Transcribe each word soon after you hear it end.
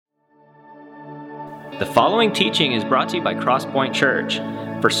The following teaching is brought to you by Crosspoint Church.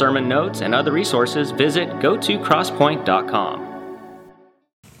 For sermon notes and other resources, visit gotocrosspoint.com.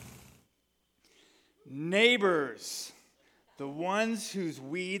 Neighbors, the ones whose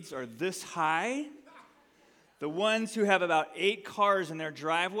weeds are this high, the ones who have about 8 cars in their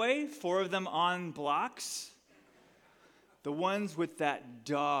driveway, 4 of them on blocks, the ones with that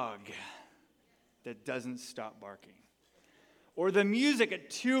dog that doesn't stop barking. Or the music at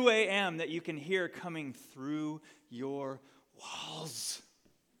 2 a.m. that you can hear coming through your walls.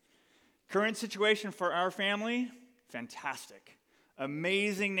 Current situation for our family, fantastic.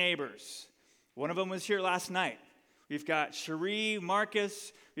 Amazing neighbors. One of them was here last night. We've got Cherie,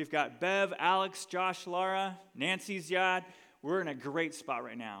 Marcus, we've got Bev, Alex, Josh, Laura, Nancy, Ziad. We're in a great spot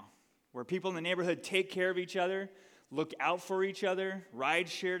right now where people in the neighborhood take care of each other, look out for each other, ride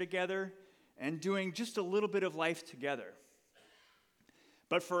share together, and doing just a little bit of life together.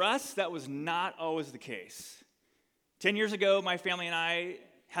 But for us, that was not always the case. 10 years ago, my family and I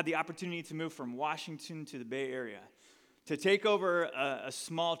had the opportunity to move from Washington to the Bay Area to take over a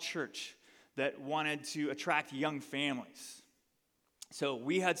small church that wanted to attract young families. So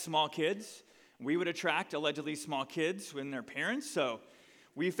we had small kids. We would attract allegedly small kids and their parents. So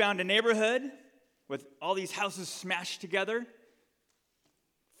we found a neighborhood with all these houses smashed together,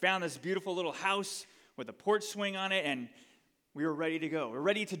 found this beautiful little house with a porch swing on it, and we were ready to go. We were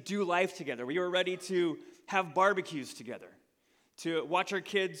ready to do life together. We were ready to have barbecues together, to watch our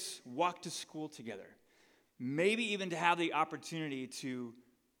kids walk to school together, maybe even to have the opportunity to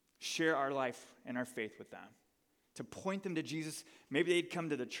share our life and our faith with them, to point them to Jesus. Maybe they'd come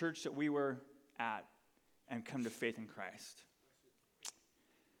to the church that we were at and come to faith in Christ.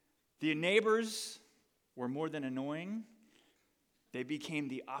 The neighbors were more than annoying. They became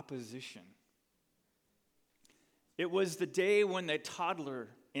the opposition. It was the day when the toddler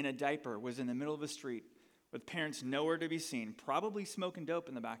in a diaper was in the middle of the street with parents nowhere to be seen, probably smoking dope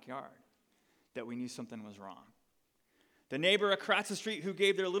in the backyard, that we knew something was wrong. The neighbor across the street who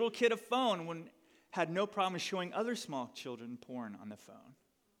gave their little kid a phone had no problem showing other small children porn on the phone.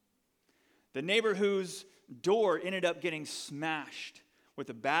 The neighbor whose door ended up getting smashed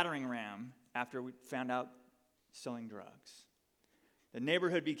with a battering ram after we found out selling drugs. The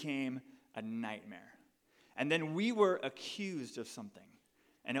neighborhood became a nightmare. And then we were accused of something,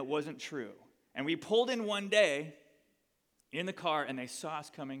 and it wasn't true. And we pulled in one day in the car, and they saw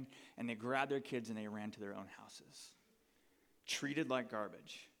us coming, and they grabbed their kids, and they ran to their own houses, treated like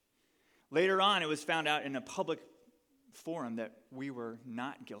garbage. Later on, it was found out in a public forum that we were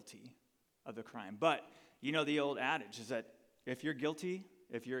not guilty of the crime. But you know the old adage is that if you're guilty,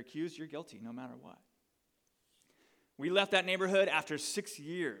 if you're accused, you're guilty no matter what. We left that neighborhood after 6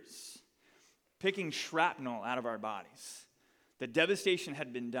 years, picking shrapnel out of our bodies. The devastation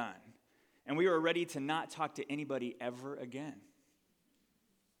had been done, and we were ready to not talk to anybody ever again.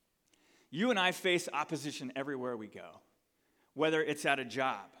 You and I face opposition everywhere we go, whether it's at a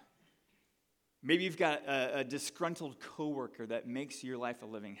job. Maybe you've got a disgruntled coworker that makes your life a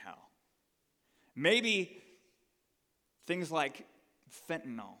living hell. Maybe things like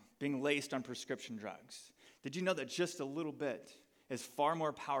fentanyl being laced on prescription drugs. Did you know that just a little bit is far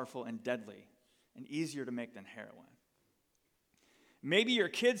more powerful and deadly and easier to make than heroin? Maybe your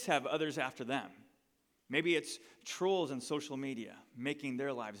kids have others after them. Maybe it's trolls on social media making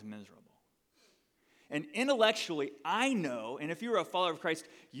their lives miserable. And intellectually, I know, and if you're a follower of Christ,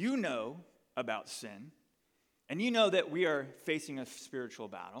 you know about sin, and you know that we are facing a spiritual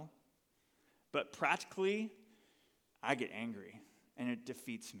battle. But practically, I get angry, and it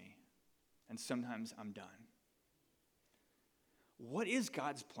defeats me, and sometimes I'm done. What is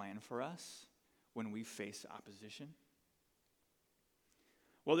God's plan for us when we face opposition?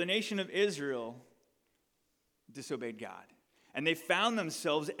 Well, the nation of Israel disobeyed God, and they found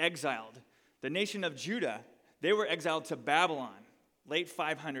themselves exiled. The nation of Judah, they were exiled to Babylon, late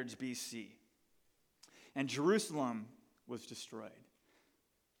 500s BC, and Jerusalem was destroyed.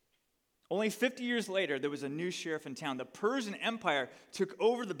 Only 50 years later, there was a new sheriff in town. The Persian Empire took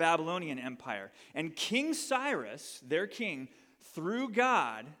over the Babylonian Empire, and King Cyrus, their king, through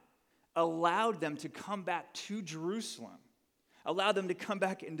God, allowed them to come back to Jerusalem, allowed them to come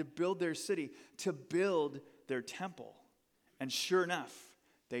back and to build their city, to build their temple. And sure enough,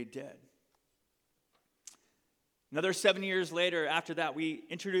 they did. Another 7 years later, after that, we're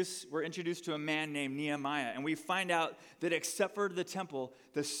introduced to a man named Nehemiah, and we find out that except for the temple,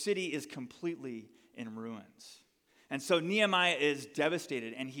 the city is completely in ruins. And so Nehemiah is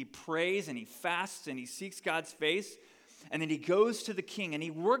devastated, and he prays, and he fasts, and he seeks God's face, and then he goes to the king, and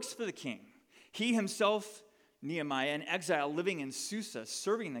he works for the king. He himself, Nehemiah, in exile, living in Susa,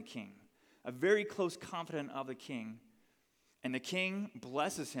 serving the king. a very close confidant of the king. And the king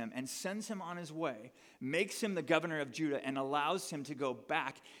blesses him and sends him on his way, makes him the governor of Judah, and allows him to go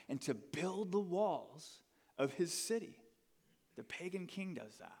back and to build the walls of his city. The pagan king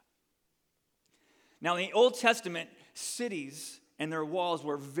does that. Now, in the Old Testament, cities and their walls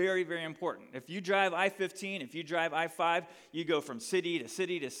were very, very important. If you drive I-15, if you drive I-5, you go from city to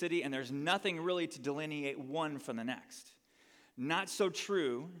city to city, and there's nothing really to delineate one from the next. Not so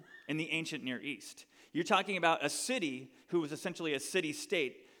true in the ancient Near East. You're talking about a city who was essentially a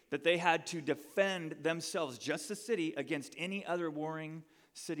city-state that they had to defend themselves, just the city, against any other warring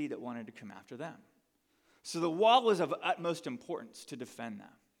city that wanted to come after them. So the wall was of utmost importance to defend them.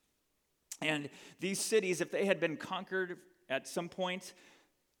 And these cities, if they had been conquered at some point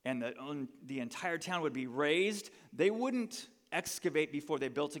and the entire town would be razed, they wouldn't excavate before they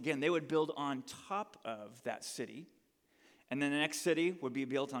built again. They would build on top of that city. And then the next city would be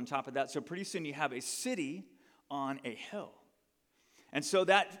built on top of that. So pretty soon you have a city on a hill. And so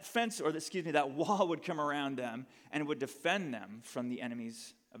that that wall would come around them and would defend them from the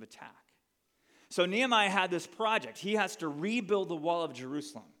enemies of attack. So Nehemiah had this project. He has to rebuild the wall of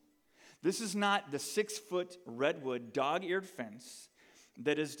Jerusalem. This is not the 6-foot redwood dog-eared fence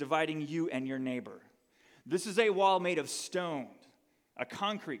that is dividing you and your neighbor. This is a wall made of stone, a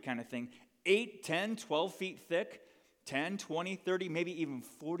concrete kind of thing, 8, 10, 12 feet thick, 10, 20, 30, maybe even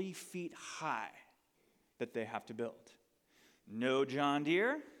 40 feet high that they have to build. No John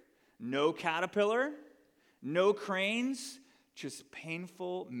Deere, no Caterpillar, no cranes, just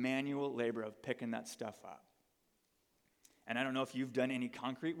painful manual labor of picking that stuff up. And I don't know if you've done any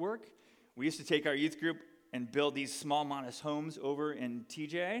concrete work. We used to take our youth group and build these small modest homes over in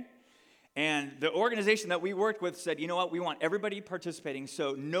TJ. And the organization that we worked with said, you know what, we want everybody participating,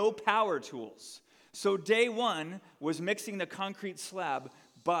 so no power tools. So day one was mixing the concrete slab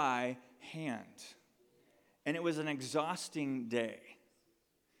by hand. And it was an exhausting day.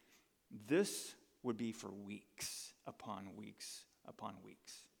 This would be for weeks upon weeks upon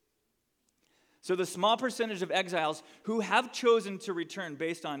weeks. So the small percentage of exiles who have chosen to return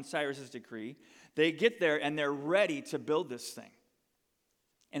based on Cyrus's decree, they get there and they're ready to build this thing.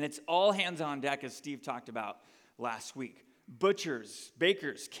 And it's all hands on deck, as Steve talked about last week. Butchers,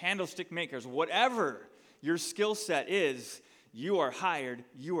 bakers, candlestick makers, whatever your skill set is, you are hired,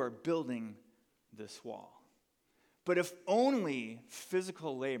 you are building this wall. But if only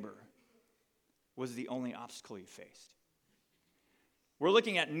physical labor was the only obstacle you faced. We're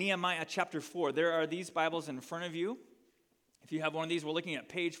looking at Nehemiah chapter 4. There are these Bibles in front of you. If you have one of these, we're looking at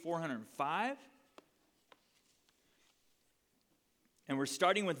page 405. And we're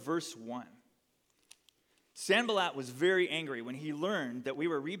starting with verse 1. Sanballat was very angry when he learned that we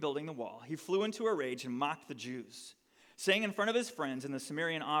were rebuilding the wall. He flew into a rage and mocked the Jews, saying in front of his friends and the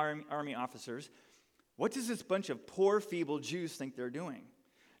Sumerian army officers, "What does this bunch of poor, feeble Jews think they're doing?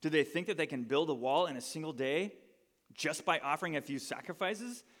 Do they think that they can build a wall in a single day just by offering a few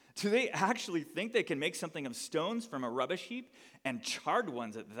sacrifices? Do they actually think they can make something of stones from a rubbish heap, and charred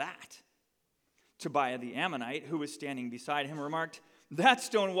ones at that?" Tobiah the Ammonite, who was standing beside him, remarked, "That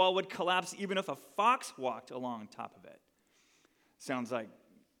stone wall would collapse even if a fox walked along top of it." Sounds like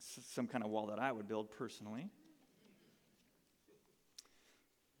some kind of wall that I would build personally.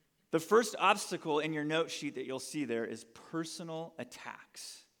 The first obstacle in your note sheet that you'll see there is personal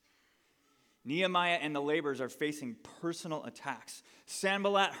attacks. Nehemiah and the laborers are facing personal attacks.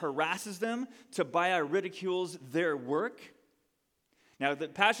 Sanballat harasses them. Tobiah ridicules their work. Now, the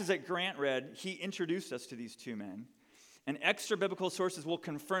passage that Grant read, he introduced us to these two men. And extra biblical sources will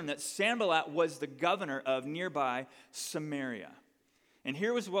confirm that Sanballat was the governor of nearby Samaria. And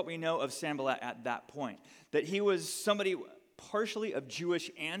here was what we know of Sanballat at that point, that he was somebody partially of Jewish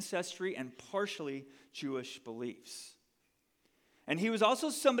ancestry and partially Jewish beliefs. And he was also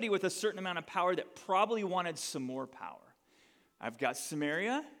somebody with a certain amount of power that probably wanted some more power. I've got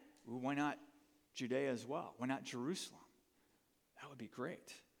Samaria. Ooh, why not Judea as well? Why not Jerusalem? That would be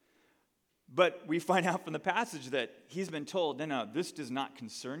great. But we find out from the passage that he's been told, no, this does not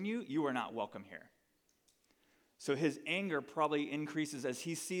concern you. You are not welcome here. So his anger probably increases as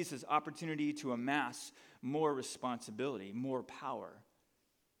he sees his opportunity to amass more responsibility, more power,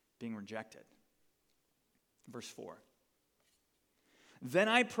 being rejected. Verse 4. Then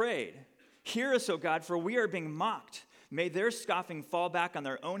I prayed, "Hear us, O God, for we are being mocked. May their scoffing fall back on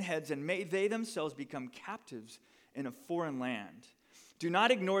their own heads, and may they themselves become captives in a foreign land. Do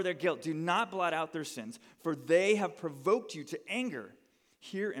not ignore their guilt. Do not blot out their sins, for they have provoked you to anger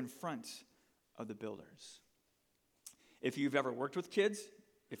here in front of the builders." If you've ever worked with kids,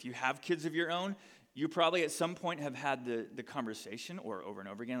 if you have kids of your own, You probably at some point have had the conversation, or over and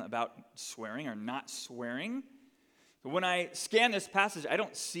over again, about swearing or not swearing. But when I scan this passage, I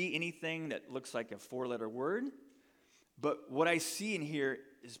don't see anything that looks like a 4-letter word. But what I see in here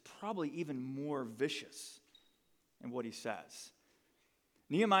is probably even more vicious in what he says.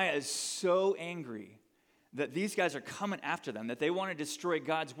 Nehemiah is so angry that these guys are coming after them, that they want to destroy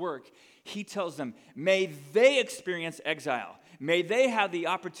God's work. He tells them, may they experience exile. May they have the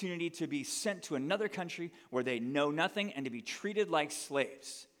opportunity to be sent to another country where they know nothing and to be treated like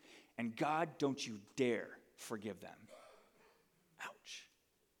slaves. And God, don't you dare forgive them. Ouch.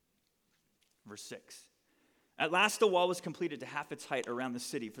 Verse 6. At last the wall was completed to half its height around the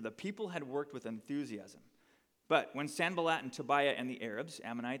city, for the people had worked with enthusiasm. But when Sanballat and Tobiah and the Arabs,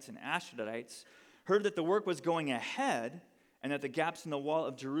 Ammonites and Ashdodites, heard that the work was going ahead and that the gaps in the wall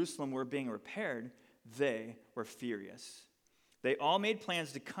of Jerusalem were being repaired, they were furious. They all made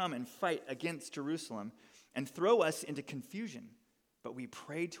plans to come and fight against Jerusalem and throw us into confusion. But we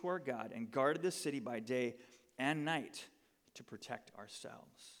prayed to our God and guarded the city by day and night to protect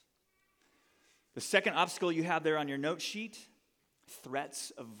ourselves. The second obstacle you have there on your note sheet,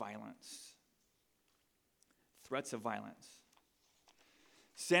 threats of violence. Threats of violence.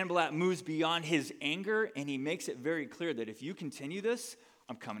 Sanballat moves beyond his anger, and he makes it very clear that if you continue this,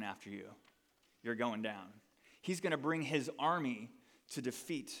 I'm coming after you. You're going down. He's going to bring his army to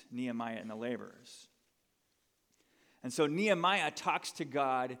defeat Nehemiah and the laborers. And so Nehemiah talks to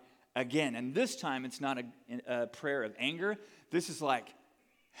God again, and this time it's not a prayer of anger. This is like,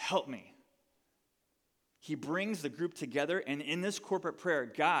 help me. He brings the group together, and in this corporate prayer,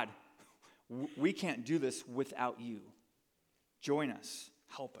 God, we can't do this without you. Join us.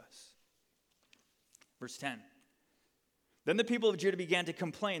 Help us. Verse 10. Then the people of Judah began to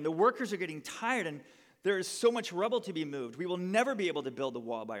complain. The workers are getting tired, and there is so much rubble to be moved. We will never be able to build the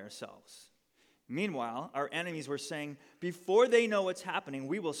wall by ourselves. Meanwhile, our enemies were saying, before they know what's happening,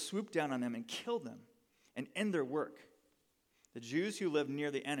 we will swoop down on them and kill them and end their work. The Jews who lived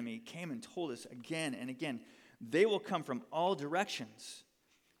near the enemy came and told us again and again, they will come from all directions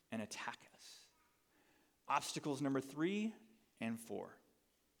and attack us. Obstacles number 3 and 4.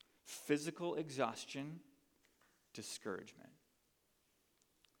 Physical exhaustion, discouragement.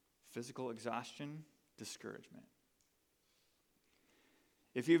 Physical exhaustion, discouragement.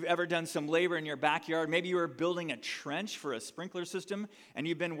 If you've ever done some labor in your backyard, maybe you were building a trench for a sprinkler system and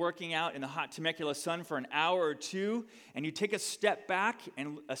you've been working out in the hot Temecula sun for an hour or two, and you take a step back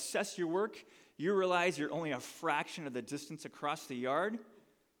and assess your work, you realize you're only a fraction of the distance across the yard.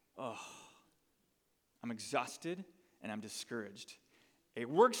 Oh, I'm exhausted and I'm discouraged. A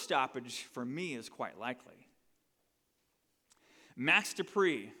work stoppage for me is quite likely. Max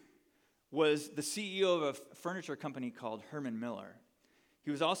Dupree was the CEO of a furniture company called Herman Miller. He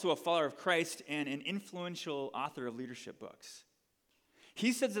was also a follower of Christ and an influential author of leadership books.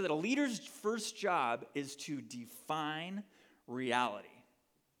 He says that a leader's first job is to define reality.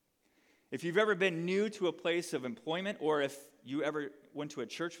 If you've ever been new to a place of employment, or if you ever went to a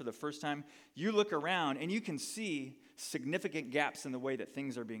church for the first time, you look around and you can see significant gaps in the way that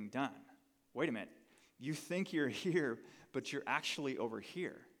things are being done. Wait a minute. You think you're here, but you're actually over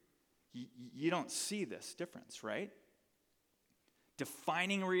here. You don't see this difference, right?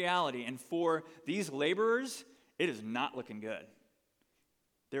 Defining reality. And for these laborers, it is not looking good.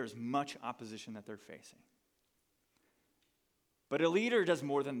 There is much opposition that they're facing. But a leader does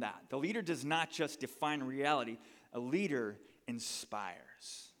more than that. The leader does not just define reality. A leader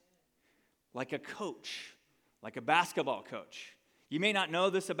inspires. Like a coach, like a basketball coach. You may not know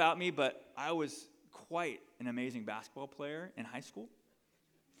this about me, but I was quite an amazing basketball player in high school.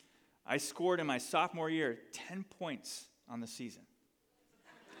 I scored in my sophomore year 10 points on the season.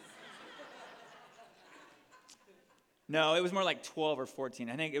 No, it was more like 12 or 14.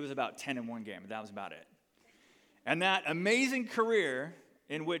 I think it was about 10 in one game, but that was about it. And that amazing career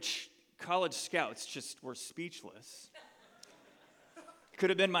in which college scouts just were speechless. Could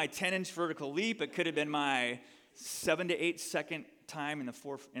have been my 10-inch vertical leap. It could have been my 7 to 8 second time in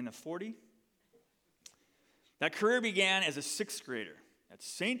the 40. That career began as a 6th grader at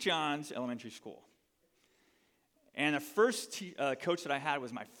St. John's Elementary School. And the first coach that I had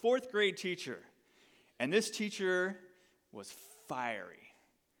was my 4th grade teacher. And this teacher was fiery.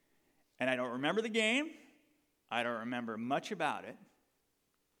 And I don't remember the game. I don't remember much about it.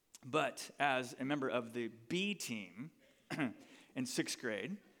 But as a member of the B team in 6th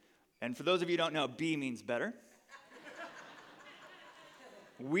grade, and for those of you who don't know, B means better.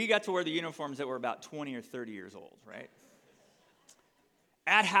 We got to wear the uniforms that were about 20 or 30 years old, right?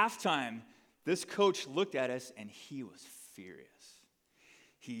 At halftime, this coach looked at us and he was furious.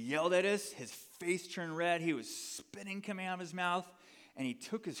 He yelled at us. His face turned red. He was spitting coming out of his mouth. And he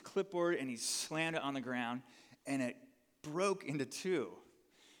took his clipboard and he slammed it on the ground. And it broke into two.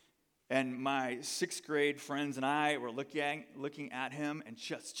 And my sixth grade friends and I were looking at him and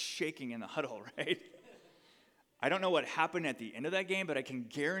just shaking in the huddle, right? I don't know what happened at the end of that game, but I can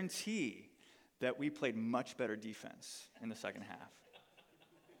guarantee that we played much better defense in the second half.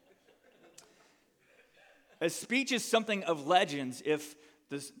 A speech is something of legends if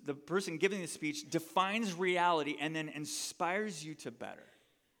the person giving the speech defines reality and then inspires you to better.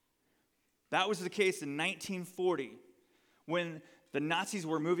 That was the case in 1940 when the Nazis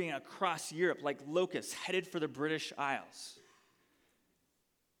were moving across Europe like locusts headed for the British Isles.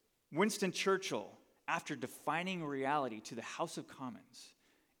 Winston Churchill, after defining reality to the House of Commons,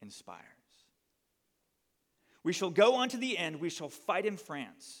 inspires. We shall go on to the end. We shall fight in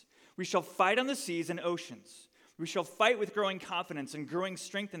France. We shall fight on the seas and oceans. We shall fight with growing confidence and growing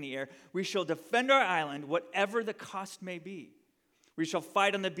strength in the air. We shall defend our island, whatever the cost may be. We shall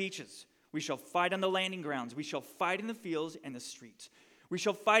fight on the beaches. We shall fight on the landing grounds. We shall fight in the fields and the streets. We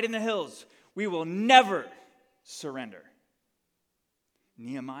shall fight in the hills. We will never surrender.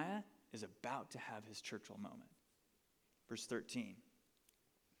 Nehemiah is about to have his Churchill moment. Verse 13.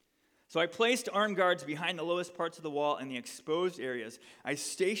 So I placed armed guards behind the lowest parts of the wall and the exposed areas. I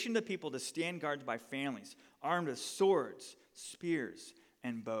stationed the people to stand guards by families, armed with swords, spears,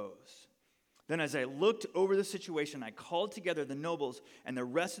 and bows. Then as I looked over the situation, I called together the nobles and the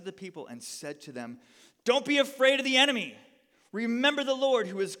rest of the people and said to them, "Don't be afraid of the enemy. Remember the Lord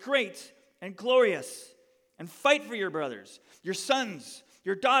who is great and glorious, and fight for your brothers, your sons,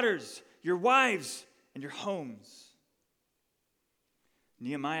 your daughters, your wives, and your homes."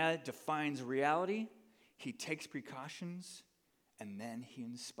 Nehemiah defines reality, he takes precautions, and then he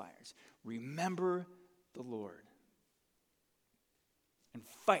inspires. Remember the Lord and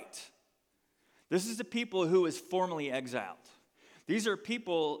fight. This is the people who was formerly exiled. These are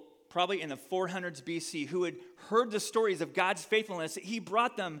people probably in the 400s BC who had heard the stories of God's faithfulness. He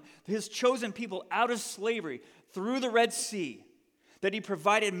brought them, his chosen people, out of slavery through the Red Sea, that he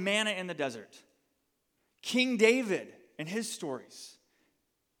provided manna in the desert. King David and his stories.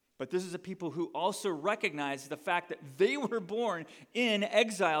 But this is a people who also recognize the fact that they were born in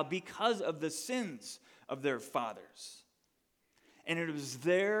exile because of the sins of their fathers. And it was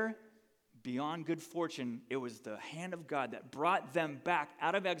there, beyond good fortune, it was the hand of God that brought them back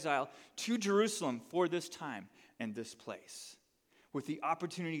out of exile to Jerusalem for this time and this place, with the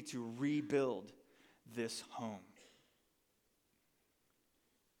opportunity to rebuild this home.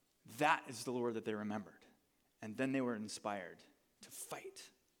 That is the Lord that they remembered. And then they were inspired to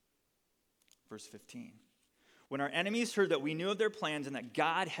fight. Verse 15. When our enemies heard that we knew of their plans and that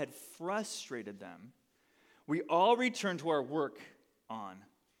God had frustrated them, we all returned to our work on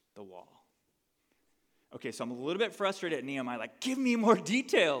the wall. Okay, so I'm a little bit frustrated at Nehemiah. Like, give me more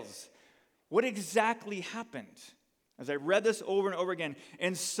details. What exactly happened? As I read this over and over again,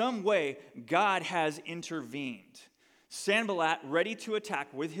 in some way, God has intervened. Sanballat, ready to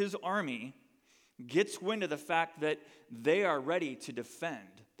attack with his army, gets wind of the fact that they are ready to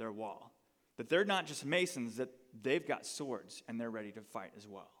defend their wall. That they're not just masons, that they've got swords and they're ready to fight as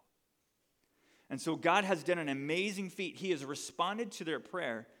well. And so God has done an amazing feat. He has responded to their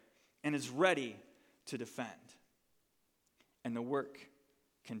prayer and is ready to defend. And the work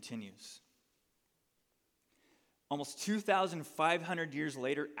continues. Almost 2,500 years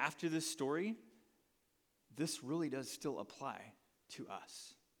later, after this story, this really does still apply to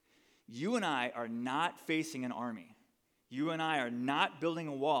us. You and I are not facing an army. You and I are not building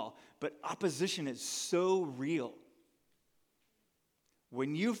a wall, but opposition is so real.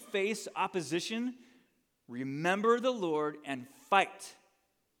 When you face opposition, remember the Lord and fight.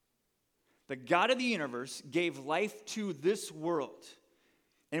 The God of the universe gave life to this world,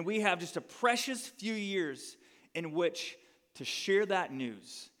 and we have just a precious few years in which to share that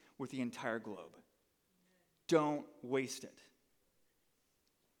news with the entire globe. Don't waste it.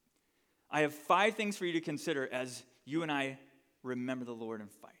 I have 5 things for you to consider as you and I remember the Lord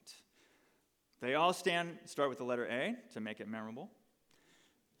and fight. They all start with the letter A to make it memorable.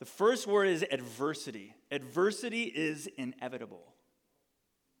 The first word is adversity. Adversity is inevitable.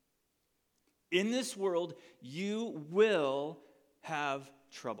 In this world, you will have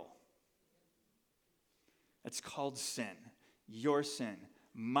trouble. It's called sin. Your sin,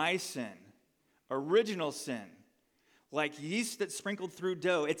 my sin, original sin. Like yeast that's sprinkled through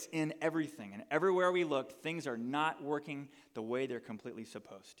dough, it's in everything. And everywhere we look, things are not working the way they're completely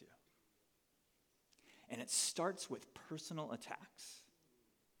supposed to. And it starts with personal attacks.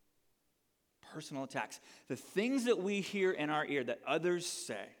 personal attacks, the things that we hear in our ear that others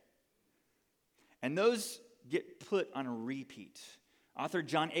say. And those get put on a repeat. Author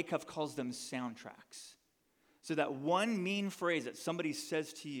John Acuff calls them soundtracks. So that one mean phrase that somebody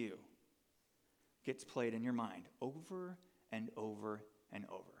says to you gets played in your mind over and over and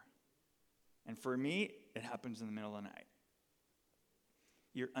over. And for me, it happens in the middle of the night.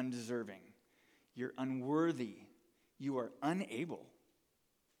 You're undeserving. You're unworthy. You are unable.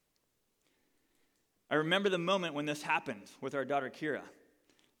 I remember the moment when this happened with our daughter Kira.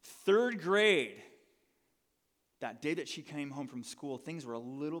 3rd grade, that day that she came home from school, things were a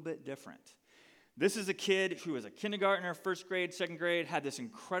little bit different. This is a kid who was a kindergartner, 1st grade, 2nd grade, had this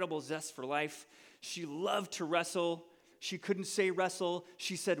incredible zest for life. She loved to wrestle. She couldn't say wrestle.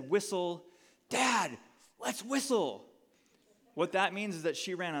 She said whistle. Dad, let's whistle. What that means is that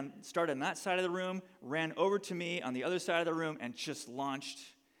she started on that side of the room, ran over to me on the other side of the room, and just launched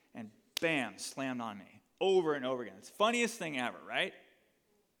and bam, slammed on me over and over again. It's the funniest thing ever, right?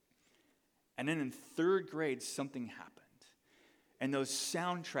 And then in 3rd grade, something happened. And those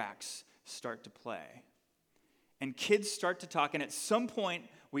soundtracks start to play. And kids start to talk, and at some point,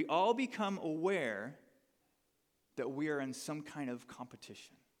 we all become aware that we are in some kind of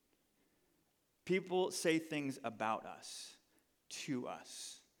competition. People say things about us, to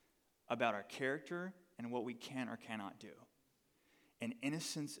us, about our character and what we can or cannot do. And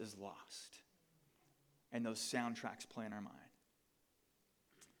innocence is lost. And those soundtracks play in our mind.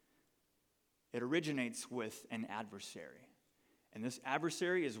 It originates with an adversary. And this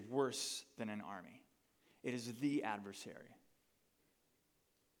adversary is worse than an army. It is the adversary.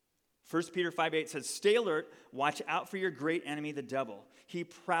 1 Peter 5:8 says, "Stay alert, watch out for your great enemy, the devil. He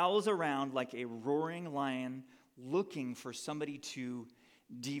prowls around like a roaring lion, looking for somebody to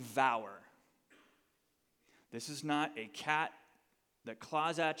devour." This is not a cat that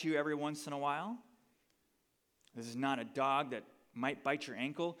claws at you every once in a while. This is not a dog that might bite your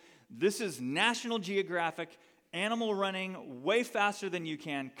ankle. This is National Geographic, animal running way faster than you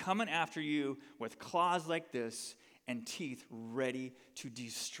can, coming after you with claws like this and teeth ready to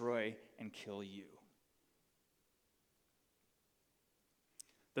destroy and kill you.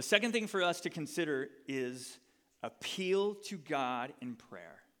 The second thing for us to consider is appeal to God in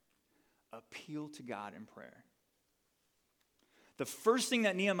prayer. Appeal to God in prayer. The first thing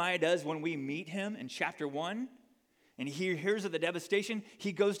that Nehemiah does when we meet him in chapter 1, and he hears of the devastation,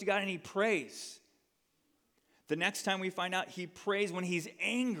 he goes to God and he prays. The next time we find out, he prays when he's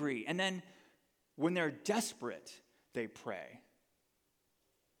angry. And then when they're desperate, they pray.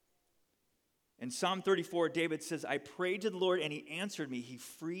 In Psalm 34, David says, "I prayed to the Lord and he answered me. He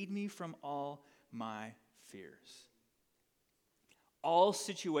freed me from all my fears." All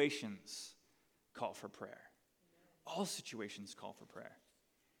situations call for prayer. All situations call for prayer.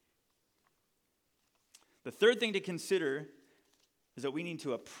 The third thing to consider is that we need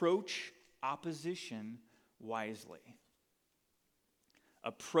to approach opposition wisely.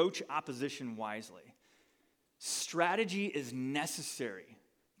 Approach opposition wisely. Strategy is necessary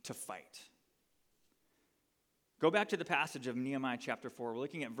to fight. Go back to the passage of Nehemiah chapter 4. We're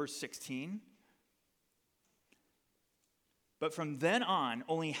looking at verse 16. "But from then on,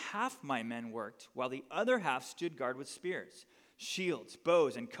 only half my men worked, while the other half stood guard with spears, shields,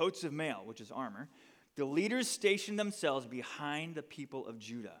 bows, and coats of mail," which is armor. "The leaders stationed themselves behind the people of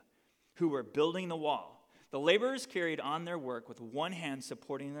Judah, who were building the wall. The laborers carried on their work with one hand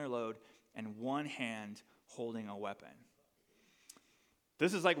supporting their load and one hand holding a weapon."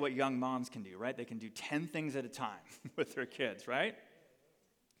 This is like what young moms can do, right? They can do 10 things at a time with their kids, right?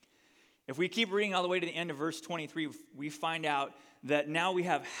 If we keep reading all the way to the end of verse 23, we find out that now we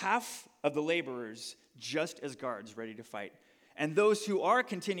have half of the laborers just as guards ready to fight. And those who are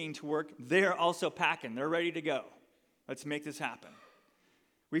continuing to work, they're also packing. They're ready to go. Let's make this happen.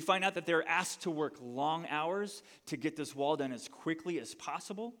 We find out that they're asked to work long hours to get this wall done as quickly as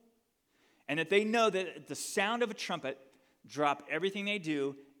possible. And that they know that at the sound of a trumpet, drop everything they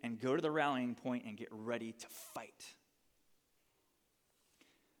do and go to the rallying point and get ready to fight.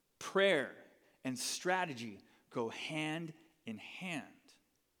 Prayer and strategy go hand in hand.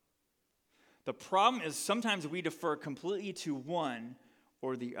 The problem is sometimes we defer completely to one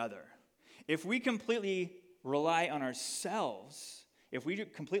or the other. If we completely rely on ourselves, if we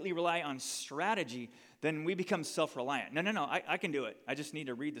completely rely on strategy, then we become self-reliant. No, I can do it. I just need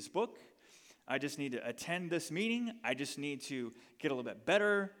to read this book. I just need to attend this meeting. I just need to get a little bit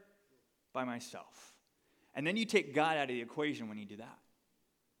better by myself. And then you take God out of the equation when you do that.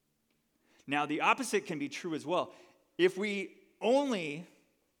 Now, the opposite can be true as well. If we only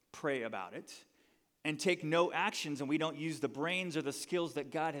pray about it and take no actions and we don't use the brains or the skills that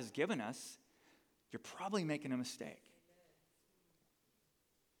God has given us, you're probably making a mistake.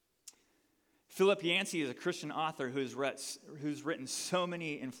 Philip Yancey is a Christian author who's written so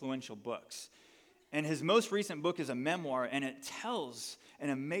many influential books. And his most recent book is a memoir, and it tells an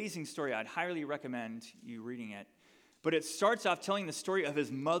amazing story. I'd highly recommend you reading it. But it starts off telling the story of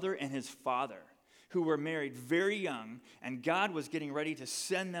his mother and his father, who were married very young, and God was getting ready to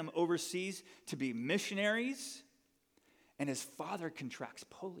send them overseas to be missionaries, and his father contracts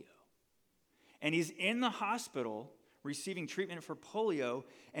polio. And he's in the hospital receiving treatment for polio,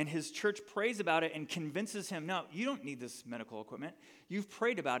 and his church prays about it and convinces him, no, you don't need this medical equipment. You've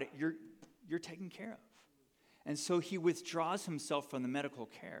prayed about it. You're taken care of. And so he withdraws himself from the medical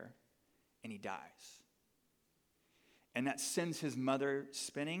care, and he dies. And that sends his mother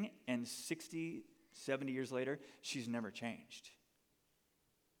spinning, and 60, 70 years later, she's never changed.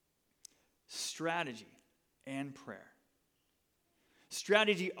 Strategy and prayer.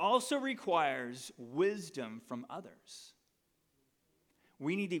 Strategy also requires wisdom from others.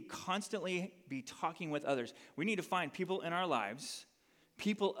 We need to constantly be talking with others. We need to find people in our lives,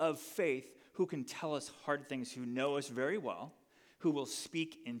 people of faith, who can tell us hard things, who know us very well, who will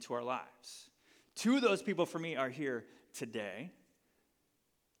speak into our lives. Two of those people for me are here today.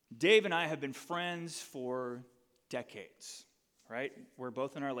 Dave and I have been friends for decades, right? We're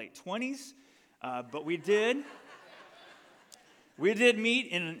both in our late 20s, but we did meet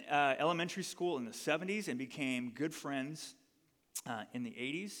in elementary school in the 70s and became good friends in the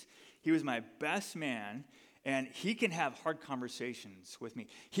 80s. He was my best man, and he can have hard conversations with me.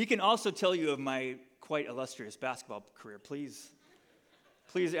 He can also tell you of my quite illustrious basketball career. Please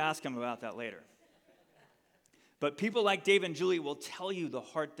ask him about that later. But people like Dave and Julie will tell you the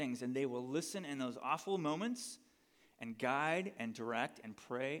hard things, and they will listen in those awful moments and guide and direct and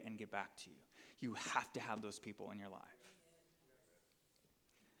pray and get back to you. You have to have those people in your life.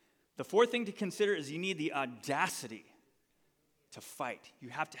 The fourth thing to consider is you need the audacity to fight. You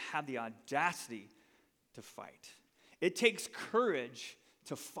have to have the audacity to fight. It takes courage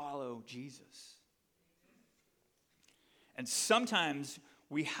to follow Jesus. And sometimes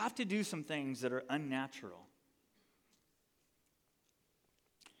we have to do some things that are unnatural.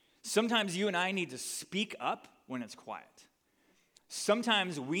 Sometimes you and I need to speak up when it's quiet.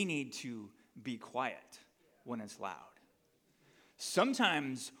 Sometimes we need to be quiet when it's loud.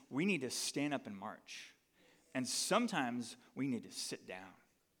 Sometimes we need to stand up and march. And sometimes we need to sit down.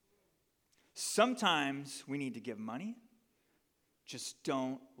 Sometimes we need to give money. Just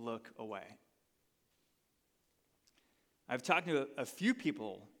don't look away. I've talked to a few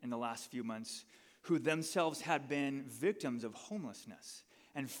people in the last few months who themselves had been victims of homelessness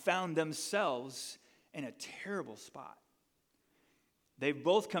and found themselves in a terrible spot. They've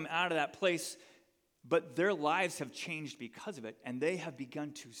both come out of that place, but their lives have changed because of it, and they have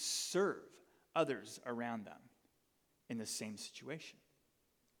begun to serve others around them in the same situation.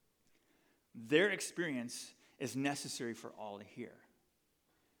 Their experience is necessary for all to hear.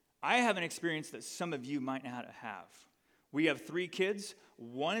 I have an experience that some of you might not have. We have 3 kids.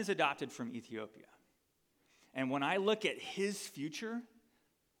 One is adopted from Ethiopia. And when I look at his future,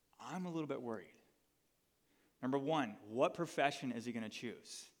 I'm a little bit worried. Number one, what profession is he going to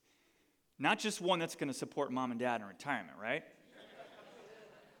choose? Not just one that's going to support mom and dad in retirement, right?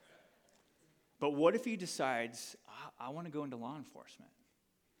 But what if he decides, I want to go into law enforcement?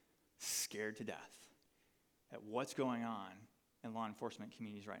 Scared to death at what's going on in law enforcement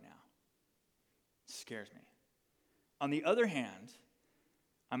communities right now. It scares me. On the other hand,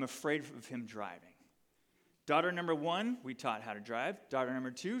 I'm afraid of him driving. Daughter number 1, we taught how to drive. Daughter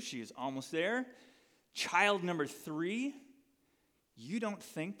number 2, she is almost there. Child number 3, you don't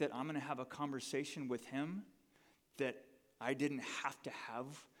think that I'm going to have a conversation with him that I didn't have to have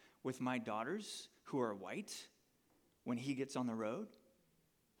with my daughters who are white when he gets on the road?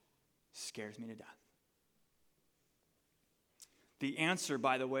 Scares me to death. The answer,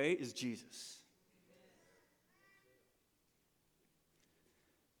 by the way, is Jesus.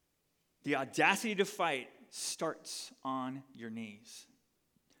 The audacity to fight starts on your knees.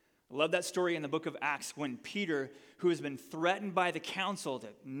 I love that story in the book of Acts when Peter, who has been threatened by the council to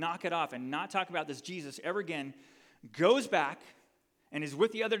knock it off and not talk about this Jesus ever again, goes back and is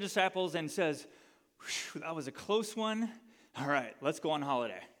with the other disciples and says, that was a close one. All right, let's go on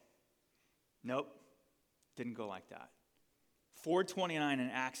holiday. Nope, didn't go like that. 4:29 in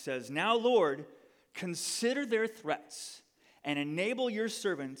Acts says, now, Lord, consider their threats and enable your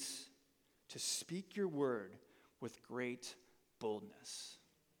servants to speak your word with great boldness.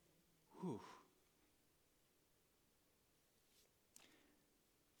 Whew.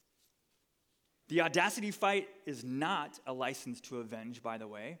 The audacity fight is not a license to avenge, by the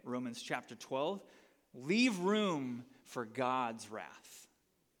way. Romans chapter 12 Leave room for God's wrath.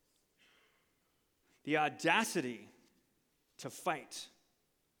 The audacity to fight.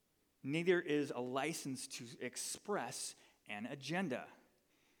 Neither is a license to express an agenda.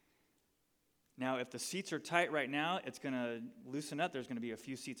 Now, if the seats are tight right now, it's going to loosen up. There's going to be a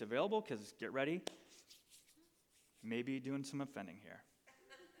few seats available because get ready. Maybe doing some offending here.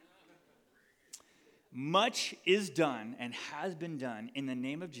 Much is done and has been done in the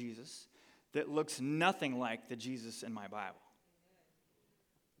name of Jesus that looks nothing like the Jesus in my Bible.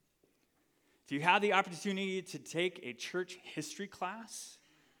 If you have the opportunity to take a church history class,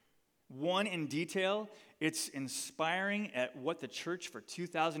 one in detail, it's inspiring at what the church for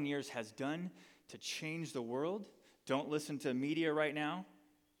 2,000 years has done to change the world. Don't listen to media right now.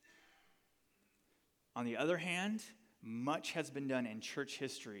 On the other hand, much has been done in church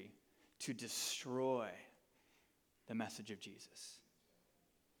history to destroy the message of Jesus.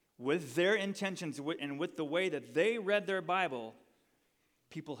 With their intentions and with the way that they read their Bible,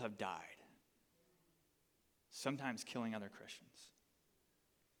 people have died, sometimes killing other Christians.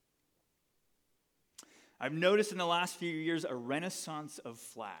 I've noticed in the last few years a renaissance of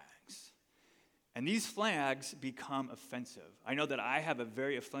flags. And these flags become offensive. I know that I have a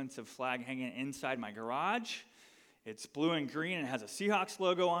very offensive flag hanging inside my garage. It's blue and green and it has a Seahawks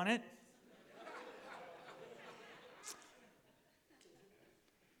logo on it.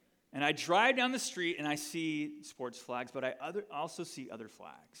 And I drive down the street and I see sports flags, but I also see other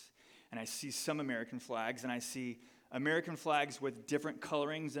flags. And I see some American flags, and I see American flags with different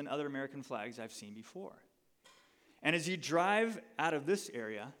colorings than other American flags I've seen before. And as you drive out of this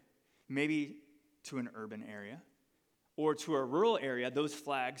area, maybe to an urban area or to a rural area, those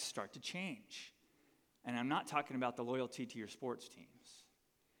flags start to change. And I'm not talking about the loyalty to your sports teams.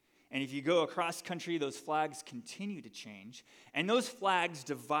 And if you go across country, those flags continue to change. And those flags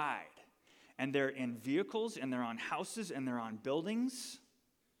divide. And they're in vehicles, and they're on houses, and they're on buildings.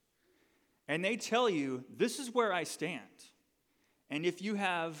 And they tell you, this is where I stand. And if you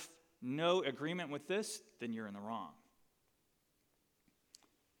have no agreement with this, then you're in the wrong.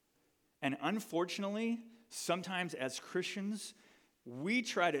 And unfortunately, sometimes as Christians, we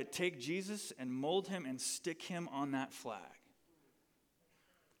try to take Jesus and mold him and stick him on that flag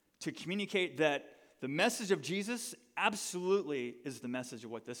to communicate that the message of Jesus absolutely is the message of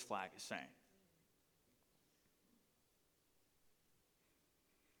what this flag is saying.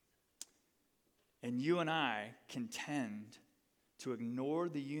 And you and I can tend to ignore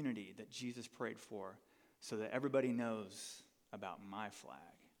the unity that Jesus prayed for so that everybody knows about my flag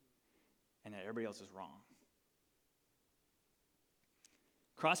and that everybody else is wrong.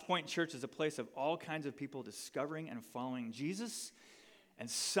 Crosspoint Church is a place of all kinds of people discovering and following Jesus. And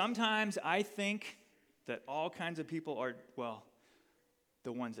sometimes I think that all kinds of people are, well,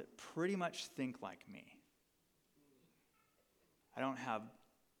 the ones that pretty much think like me. I don't have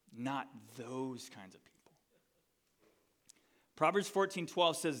not those kinds of people. Proverbs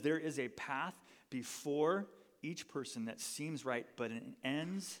 14:12 says, there is a path before each person that seems right, but it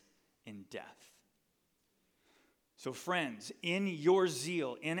ends in death. So friends, in your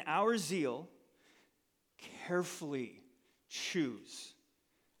zeal, in our zeal, carefully choose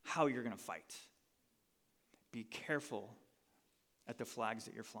how you're going to fight. Be careful at the flags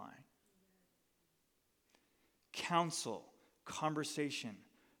that you're flying. Counsel, conversation,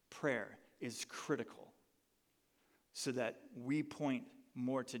 prayer is critical so that we point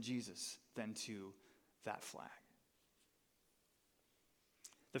more to Jesus than to that flag.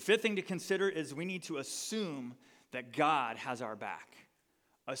 The fifth thing to consider is we need to assume that God has our back.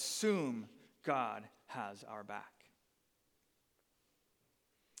 Assume God has our back.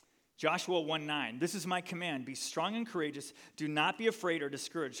 Joshua 1:9, this is my command, be strong and courageous, do not be afraid or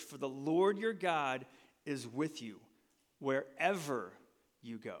discouraged, for the Lord your God is with you wherever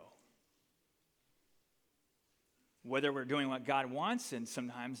you go. Whether we're doing what God wants and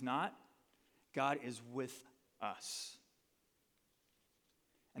sometimes not, God is with us.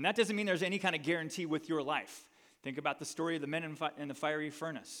 And that doesn't mean there's any kind of guarantee with your life. Think about the story of the men in the fiery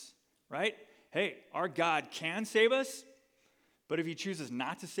furnace, right? Hey, our God can save us, but if he chooses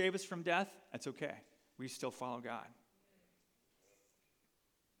not to save us from death, that's okay. We still follow God.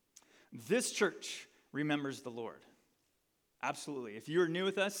 This church remembers the Lord. Absolutely. If you're new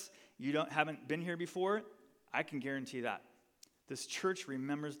with us, you haven't been here before, I can guarantee that. This church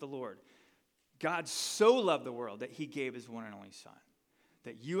remembers the Lord. God so loved the world that he gave his one and only Son,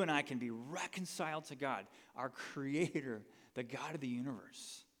 that you and I can be reconciled to God, our Creator, the God of the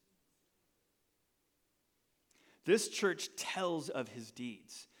universe. This church tells of his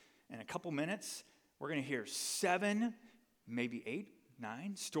deeds. In a couple minutes, we're going to hear 7, maybe 8,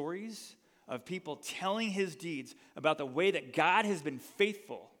 9 stories of people telling his deeds about the way that God has been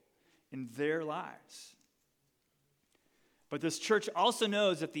faithful in their lives. But this church also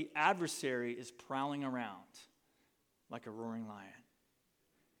knows that the adversary is prowling around like a roaring lion.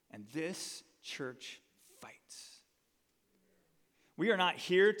 And this church fights. We are not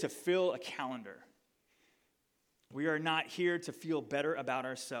here to fill a calendar. We are not here to feel better about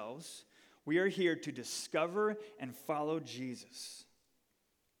ourselves. We are here to discover and follow Jesus.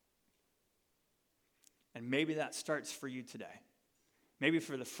 And maybe that starts for you today. Maybe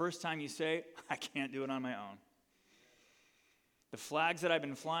for the first time you say, I can't do it on my own. The flags that I've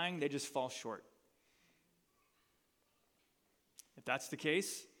been flying, they just fall short. If that's the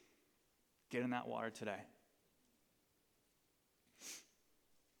case, get in that water today.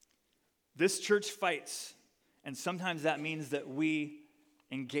 This church fights, and sometimes that means that we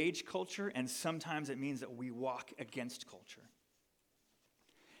engage culture, and sometimes it means that we walk against culture.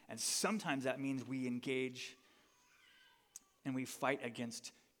 And sometimes that means we engage and we fight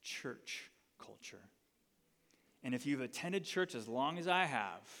against church culture. And if you've attended church as long as I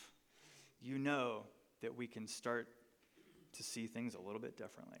have, you know that we can start to see things a little bit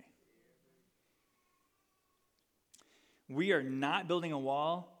differently. We are not building a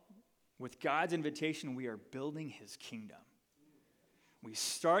wall. With God's invitation, we are building his kingdom. We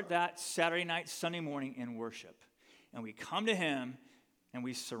start that Saturday night, Sunday morning in worship. And we come to him and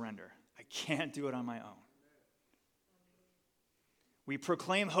we surrender. I can't do it on my own. We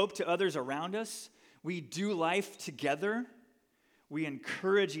proclaim hope to others around us. We do life together. We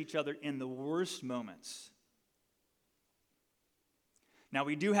encourage each other in the worst moments. Now,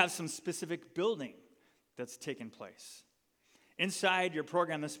 we do have some specific building that's taken place. Inside your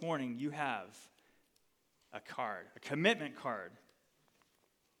program this morning, you have a card, a commitment card.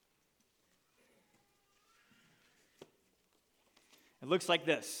 It looks like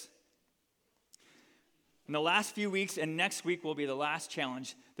this. In the last few weeks, and next week will be the last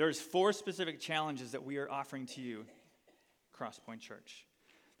challenge, there's 4 specific challenges that we are offering to you, Crosspoint Church.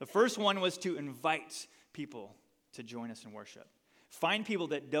 The first one was to invite people to join us in worship. Find people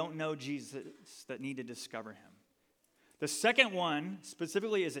that don't know Jesus that need to discover him. The second one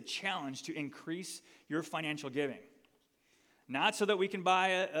specifically is a challenge to increase your financial giving. Not so that we can buy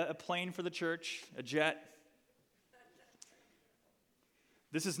a plane for the church, a jet.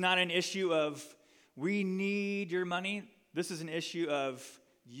 This is not an issue of we need your money. This is an issue of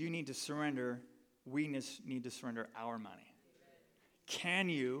you need to surrender. We need to surrender our money. Can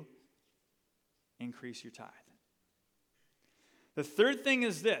you increase your tithe? The third thing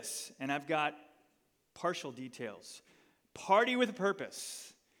is this, and I've got partial details. Party with a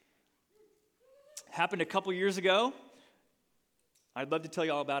purpose. Happened a couple years ago. I'd love to tell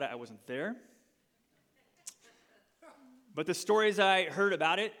you all about it. I wasn't there. But the stories I heard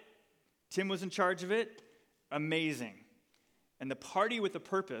about it, Tim was in charge of it, amazing. And the Party with a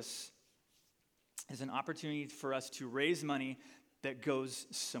Purpose is an opportunity for us to raise money that goes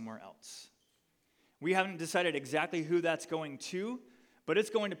somewhere else. We haven't decided exactly who that's going to, but it's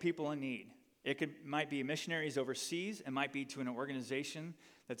going to people in need. It might be missionaries overseas. It might be to an organization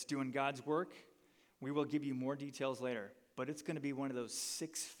that's doing God's work. We will give you more details later, but it's going to be one of those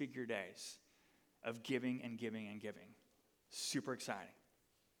 6-figure days of giving and giving and giving. Super exciting.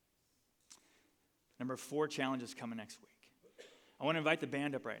 Number 4 challenge is coming next week. I want to invite the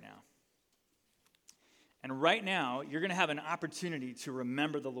band up right now. And right now, you're going to have an opportunity to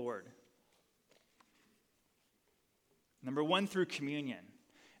remember the Lord. Number 1, through communion.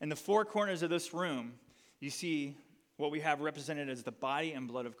 In the 4 corners of this room, you see what we have represented as the body and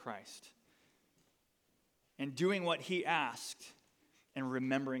blood of Christ. And doing what he asked and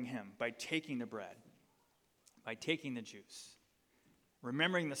remembering him by taking the bread, by taking the juice,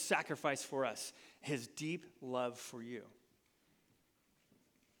 remembering the sacrifice for us, his deep love for you.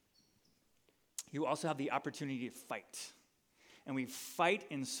 You also have the opportunity to fight. And we fight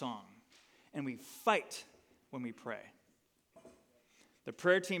in song. And we fight when we pray. The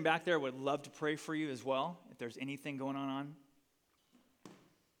prayer team back there would love to pray for you as well, if there's anything going on.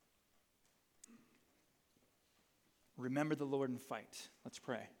 Remember the Lord and fight. Let's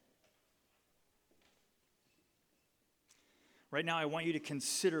pray. Right now, I want you to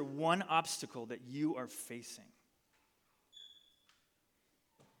consider one obstacle that you are facing.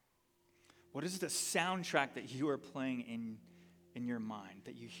 What is the soundtrack that you are playing in your mind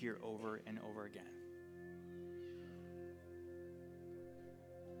that you hear over and over again?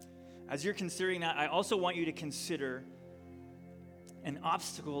 As you're considering that, I also want you to consider an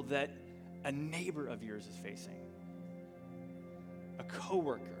obstacle that a neighbor of yours is facing, a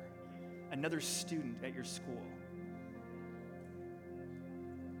coworker, another student at your school.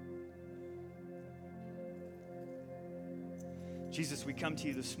 Jesus, we come to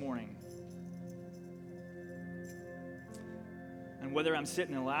you this morning. And whether I'm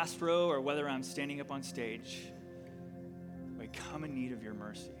sitting in the last row or whether I'm standing up on stage, we come in need of your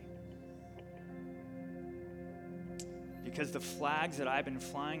mercy. Because the flags that I've been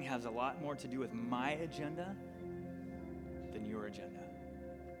flying has a lot more to do with my agenda than your agenda.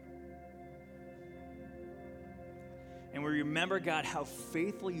 And we remember, God, how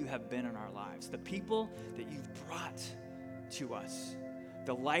faithful you have been in our lives, the people that you've brought to us,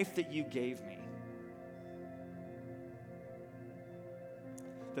 the life that you gave me.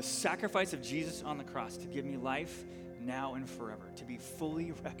 The sacrifice of Jesus on the cross to give me life now and forever, to be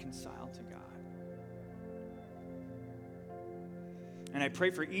fully reconciled to God. And I pray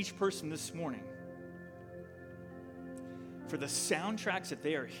for each person this morning, for the soundtracks that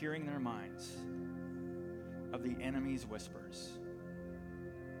they are hearing in their minds of the enemy's whispers.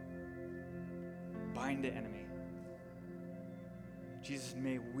 Bind the enemy. Jesus,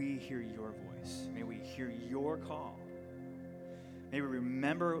 may we hear your voice. May we hear your call. May we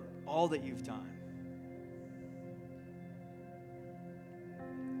remember all that you've done.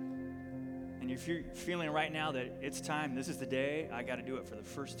 And if you're feeling right now that it's time, this is the day, I got to do it for the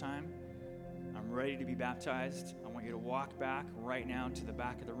first time, I'm ready to be baptized, I want you to walk back right now to the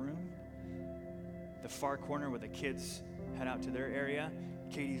back of the room, the far corner where the kids head out to their area.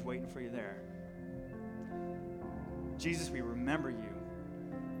 Katie's waiting for you there. Jesus, we remember you.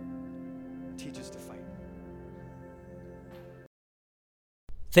 Teach us to fight.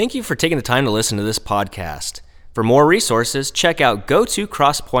 Thank you for taking the time to listen to this podcast. For more resources, check out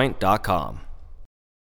gotocrosspoint.com.